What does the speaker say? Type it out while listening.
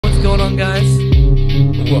going on, guys?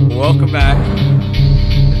 Welcome back.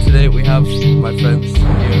 And today we have my friends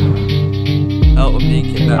here. Oh, I'm being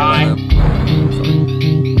kidnapped by them.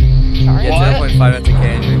 Sorry. Yeah, 10.5 Nights at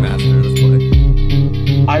Candy Remastered. Let's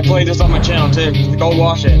play. I played this on my channel too. Go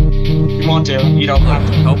watch it. If you want to. You don't have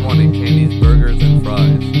to. Help wanting candies, burgers, and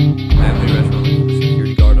fries. Family restaurant with the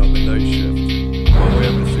security guard on midnight shift. All the way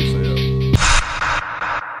up to 6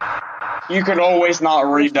 a.m. You could always not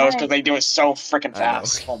read those because they do it so freaking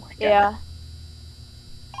fast. Oh my god. Yeah.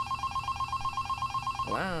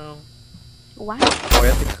 Wow. Wow. Oh, we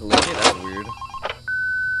have to click it? That's weird.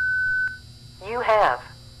 You have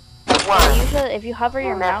Yeah, usually, if you hover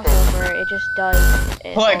your mouse over, it just does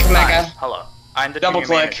it. Click, over. Mega. Hello, I'm the Double junior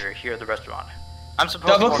click. manager here at the restaurant. I'm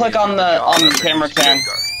supposed Double to click on the camera cam.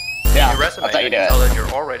 Yeah, your resume, I thought you can tell did. that you're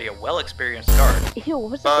already a well-experienced guard. Ew,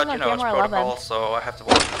 what was the But thing you on know, it's camera 11? protocol, so I have to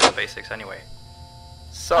walk you through the basics anyway.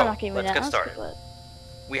 So, I'm not giving let's that. get Let's started. skip it.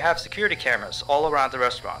 We have security cameras all around the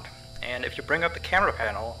restaurant, and if you bring up the camera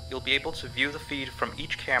panel, you'll be able to view the feed from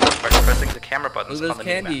each camera by pressing the camera buttons Look on at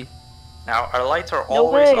the this mini candy. map. Now, our lights are No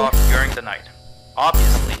always way. off during the night,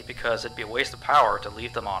 obviously because it'd be a waste of power to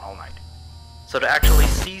leave them on all night. So to actually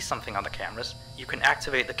see something on the cameras, you can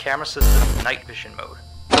activate the camera system's night vision mode.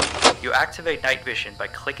 You activate night vision by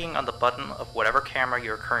clicking on the button of whatever camera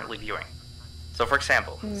you're currently viewing. So for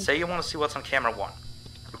example, say you want to see what's on camera 1.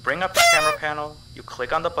 You bring up the camera panel, you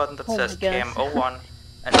click on the button that Oh says my Cam gosh. 01,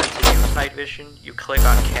 and then to use night vision, you click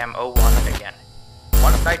on Cam 01 again.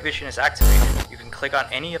 Once night vision is activated, you can click on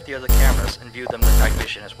any of the other cameras and view them with night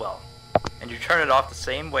vision as well. And you turn it off the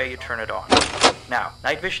same way you turn it on. Now,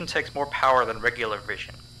 night vision takes more power than regular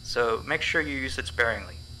vision, so make sure you use it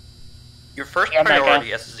sparingly. Your first Yeah, Mega.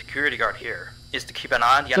 priority as a security guard here is to keep an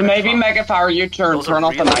eye on the So maybe animatronics. Mega, if I were you, turn Those are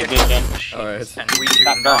off the really night vision. expensive machines, Alright. and we do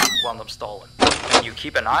That not burns. want them stolen. And you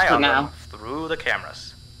keep an eye For on now. them through the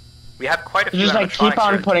cameras. We have quite a You few just like animatronics keep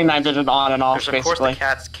on here. putting night vision on and off, There's of course the basically.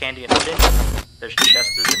 cats Candy and Cindy. There's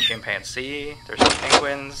Chester the chimpanzee. There's the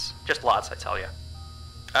penguins. Just lots, I tell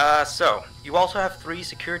ya. So you also have 3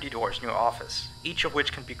 security doors in your office, each of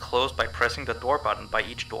which can be closed by pressing the door button by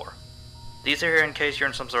each door. These are here in case you're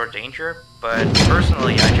in some sort of danger, but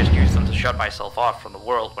personally I just use them to shut myself off from the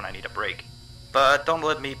world when I need a break. But don't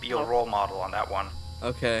let me be your role model on that one.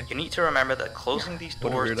 Okay. You need to remember that closing these What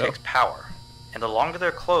a doors weirdo. takes power, and the longer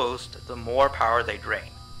they're closed, the more power they drain.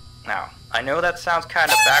 Now, I know that sounds kind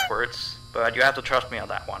of backwards, but you have to trust me on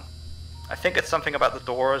that one. I think it's something about the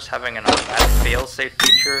doors having an automatic fail-safe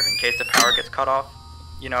feature in case the power gets cut off.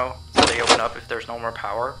 You know, so they open up if there's no more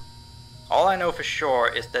power. All I know for sure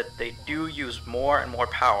is that they do use more and more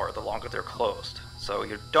power the longer they're closed, so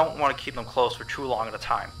you don't want to keep them closed for too long at a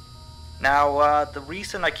time. Now, the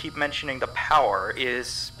reason I keep mentioning the power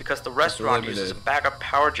is because the restaurant limited. uses a backup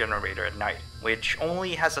power generator at night, which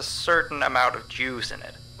only has a certain amount of juice in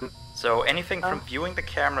it. So anything from viewing the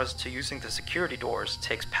cameras to using the security doors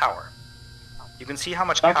takes power. You can see how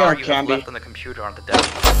much Okay, power you have Candy. left on the computer on the desk.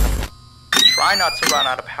 Try not to run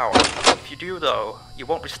out of power. If you do though, you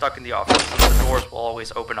won't be stuck in the office since the doors will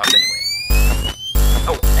always open up anyway.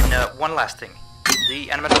 Oh, and one last thing. The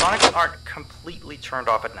animatronics aren't completely turned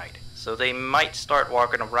off at night, so they might start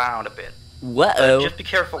walking around a bit. Whoa. Just be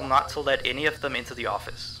careful not to let any of them into the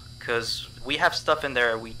office, because we have stuff in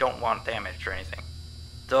there we don't want damaged or anything.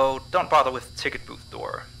 Though, don't bother with the ticket booth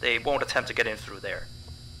door. They won't attempt to get in through there.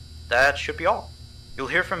 That should be all. You'll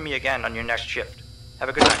hear from me again on your next shift. Have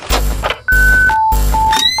a good night.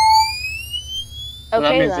 So that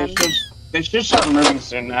Okay means then. they should start moving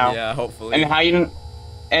soon now. Yeah, hopefully. And how you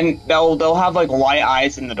and they'll have like white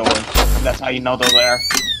eyes in the doors. That's how you know they're there.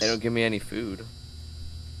 They don't give me any food.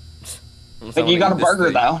 Like you got a burger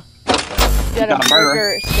though. You got got a a burger.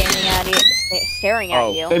 burger standing at you, staring at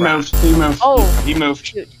Oh. you. They Crap. moved. He moved. Oh. He moved.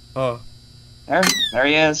 Shoot. Oh. There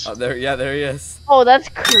he is. Oh, there. Yeah, there he is. Oh, that's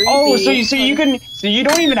creepy. Oh, so you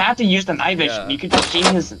don't even have to use the night vision. Yeah. You can just see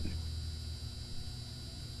his.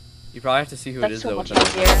 You probably have to see who it That's is so though. much with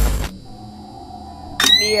that.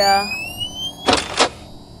 easier. Yeah.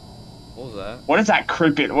 What was that? What is that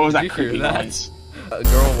creepy? What was Did that you hear creepy that? noise? A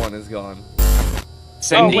girl one is gone.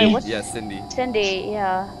 Cindy. Oh, wait, what's- Yeah, Cindy. Cindy,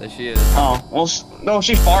 yeah. There she is. Oh, well, no,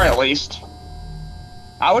 she's far at least.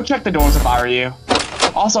 I would check the doors if I were you.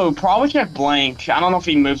 Also, probably check Blank. I don't know if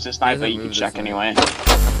he moves this night, doesn't but you move can check this night. anyway.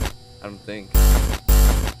 I don't think.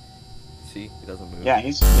 See, he doesn't move. Yeah,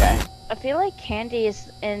 yeah. I feel like Candy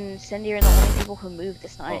and Cindy are the only people who moved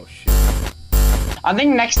this night. Oh shoot. I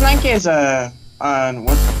think next night is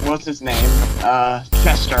what's his name?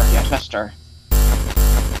 Chester. Yeah, Chester.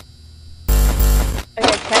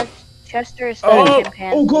 Okay, Chester is still Oh! a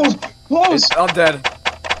chimpanzee. Oh, close! Close! I'm dead.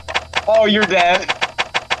 Oh, you're dead.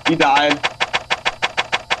 You died.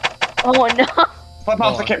 Oh no!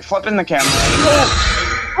 Flip in the camera.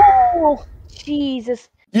 Oh, Jesus!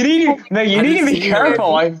 You need to be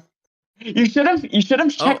careful. You should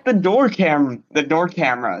have checked the door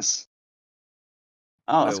cameras.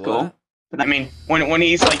 Oh, that's Wait, cool. what? I mean, when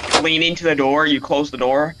he's like leaning to the door, you close the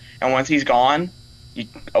door, and once he's gone, you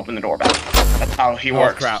open the door back. That's how he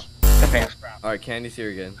works. Crap. Okay. Alright, Candy's here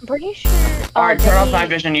again. I'm pretty sure. Alright, turn off night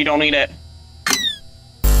vision. You don't need it.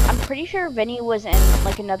 I'm pretty sure Vinny was in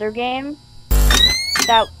like another game.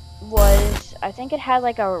 That was, I think it had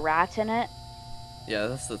like a rat in it. Yeah,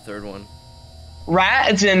 that's the third one.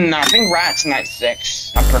 Rat is in. I think Rat's night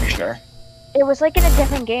 6. I'm pretty sure. It was like in a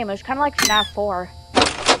different game. It was kind of like FNAF 4.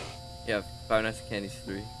 Yeah, Five Nights at Candy's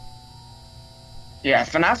 3. Yeah,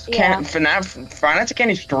 Five Nights at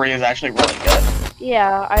Candy's 3 is actually really good.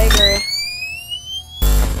 Yeah, I agree.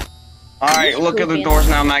 Alright, look at the doors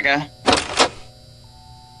now, Mega.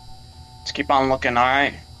 Just keep on looking,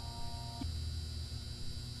 alright?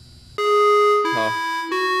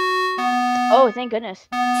 Oh, thank goodness.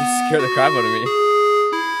 Just scared the crap out of me.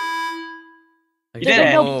 You There's did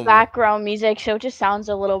it. no background music, so it just sounds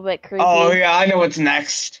a little bit creepy. Oh yeah, I know what's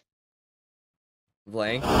next.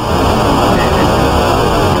 Blank.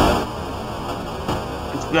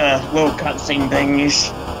 It's the little cutscene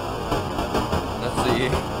thingies. Let's see.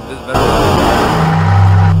 This better.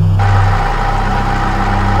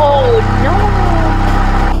 Oh no!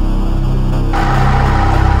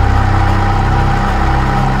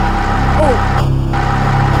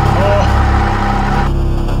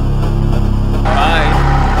 Bye.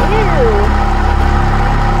 Ew!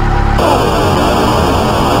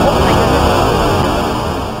 Oh my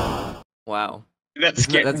goodness. Wow. That's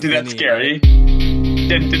scary. That's Dude, that's Vinny, scary.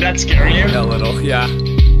 Did that scare you? A little, yeah.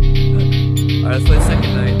 Alright, let's play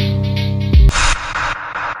second night.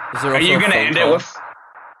 Is there Are also you a gonna phone end call? it with?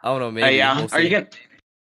 I don't know, maybe. Yeah. We'll Are you see. gonna?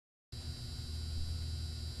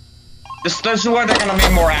 This is where they're gonna be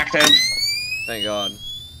more active. Thank God.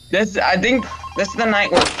 I think this is the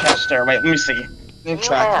night with Chester. Wait, let me see. Let me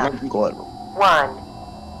check. Let me Google it. 1.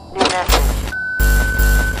 New message.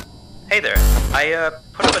 Hey there. I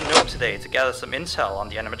put up a note today to gather some intel on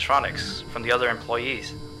the animatronics from the other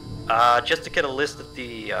employees. Just to get a list of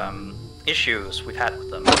the issues we've had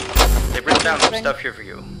with them. They've written down some stuff here for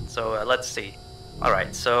you. So let's see.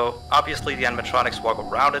 Alright, so obviously the animatronics walk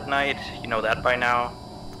around at night. You know that by now.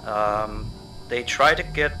 They try to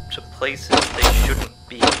get to places they shouldn't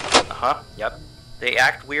be. Yep. They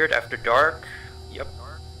act weird after dark. Yep.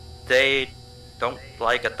 They don't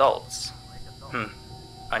like adults.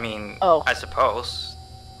 I mean, I suppose.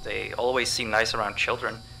 They always seem nice around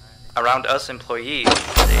children. Around us employees,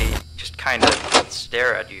 they just kind of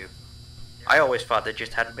stare at you. I always thought they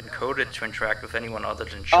just hadn't been coded to interact with anyone other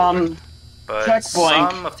than children. But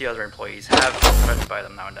some of the other employees have been threatened by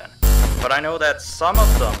them now and then. But I know that some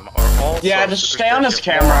of them are also just stay on his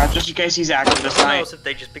camera, just in case he's active this Who night. knows if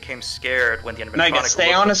they just became scared when the animatronic Mega,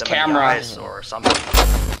 stay on his camera. Or something.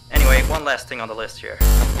 Anyway, one last thing on the list here.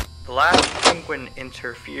 The last penguin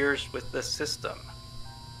interferes with the system.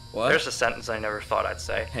 What? There's a sentence I never thought I'd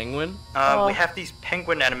say. Penguin? We have these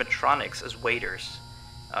penguin animatronics as waiters.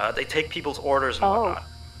 They take people's orders and whatnot.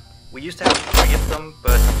 We used to have 3 of them,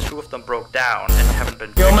 but 2 of them broke down and haven't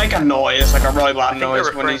been fixed. He'll make a noise, like a really loud I think noise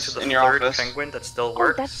they're when referring he's to the in your third office. penguin that still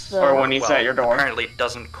works. Or when he's at your door. Apparently it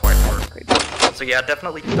doesn't quite work. So yeah,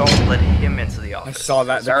 definitely don't let him into the office. I saw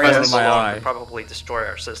that. There he The is. corner of my eye. Could probably destroy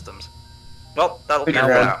our systems. Well, that'll be it Good. for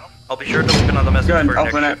now. I'll be sure to leave another message Good, for your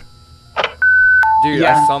open next it. shift. Dude,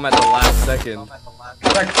 Yeah. I saw him at the last second.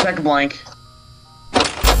 Check blank.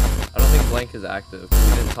 I don't think Blank is active.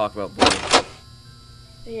 We didn't talk about Blank.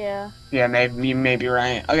 Yeah. Yeah, maybe you may be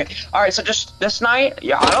right. Okay, all right. So just this night,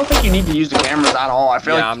 I don't think you need to use the cameras at all. I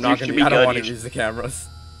feel like I'm not you gonna. should be I don't good. want to use the cameras.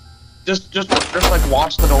 Just like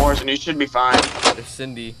watch the doors, and you should be fine. There's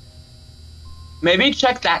Cindy. Maybe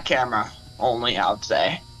check that camera only. I would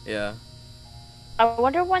say. Yeah. I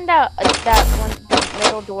wonder when that the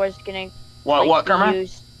middle door is getting What be camera?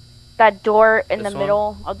 used. That door in This the one?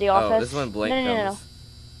 middle of the office. Oh, this one Blank no. comes.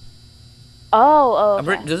 Oh,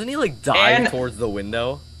 okay. Doesn't he like dive And- towards the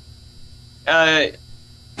window? I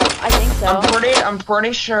think so. I'm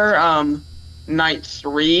pretty sure night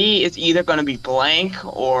 3 is either gonna be Blank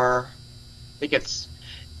or I think it's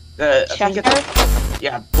Chester?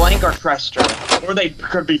 Blank or Chester, or they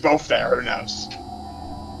could be both there. Who knows?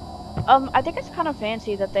 I think it's kind of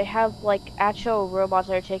fancy that they have like actual robots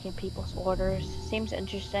that are taking people's orders. Seems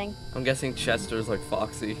interesting. I'm guessing Chester's like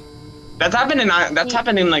Foxy. That's happened in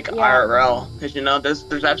like IRL, because you know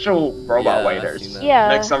there's actual robot Yeah, I've waiters. seen that. Yeah.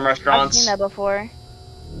 Like some I've restaurants. seen that before.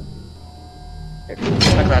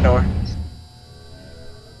 Check that door.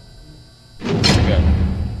 Good.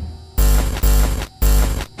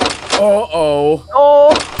 Oh.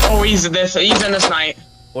 Oh, he's in this night.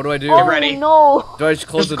 What do I do? Get ready. No. Do I just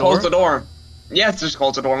close the door? Close the door. Yes, just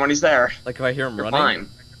close the door when he's there. Like if I hear him You're running? fine.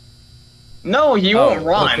 No, he won't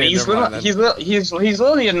run. okay, He's never mind he's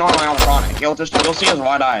literally a normal animatronic. You'll see his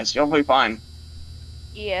white eyes. You'll be fine.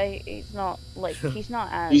 Yeah, he's not like he's not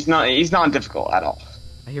as. He's not difficult at all.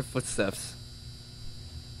 I hear footsteps.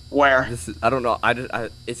 Where? I don't know.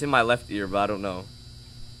 It's in my left ear, but I don't know.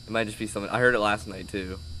 It might just be something. I heard it last night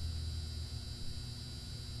too.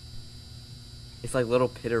 It's like little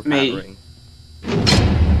pitter pattering.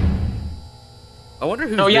 I wonder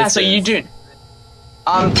who. Oh yeah, so you do.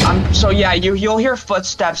 So yeah, you'll hear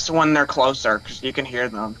footsteps when they're closer, cause you can hear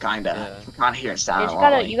them, kinda. Yeah. You can't hear sound.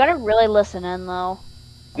 You gotta really listen in though.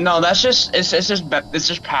 No, that's just it's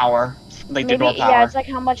just power. Like Maybe power. yeah, it's like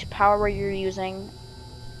how much power you're using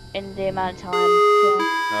in the amount of time. Too.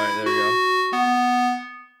 Alright, there we go.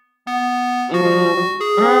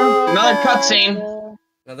 Another cutscene.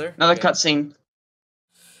 Another cutscene.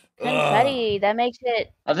 Confetti. That makes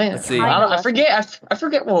it. I think. Let's see. I forget. I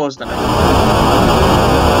forget what was the name.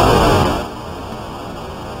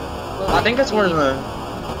 I think that's where the.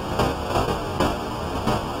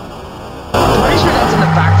 I'm pretty sure that's in the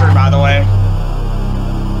factory, by the way.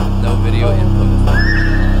 No video input.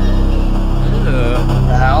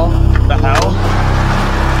 The hell? The hell?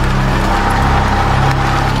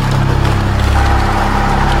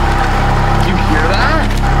 You hear that?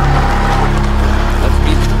 Let's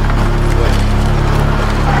be. Wait.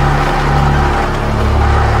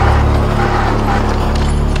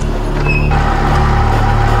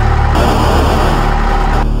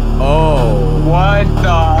 Oh. What the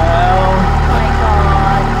hell? Oh my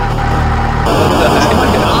god. What the heck?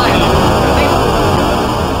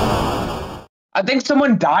 I think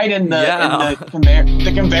someone died in the Yeah. in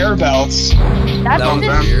the conveyor belts. That's That was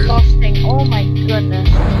weird. disgusting. Oh my goodness.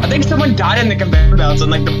 I think someone died in the conveyor belts and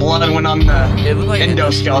like the blood went on the It looked like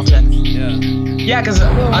endoskeleton. Yeah. Yeah, because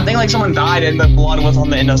I think like someone died and the blood was on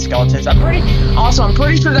the endoskeletons. I'm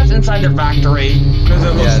pretty sure that's inside their factory because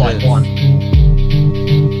it looks Yeah, it like is. one.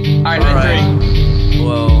 Alright, Alright. entry.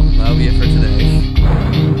 Well, that'll be it for today.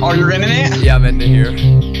 Oh, you're in it? Yeah, I'm ending here.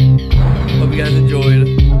 Hope you guys enjoyed.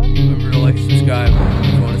 Remember to like, subscribe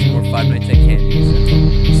if you want to see more Five Nights at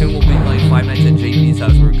Candy's. Soon we'll be playing Five Nights at JP's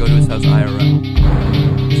house where we go to his house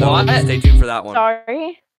IRL. So What? stay tuned for that one.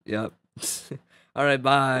 Sorry. Yep. Alright,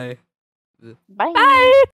 bye. Bye.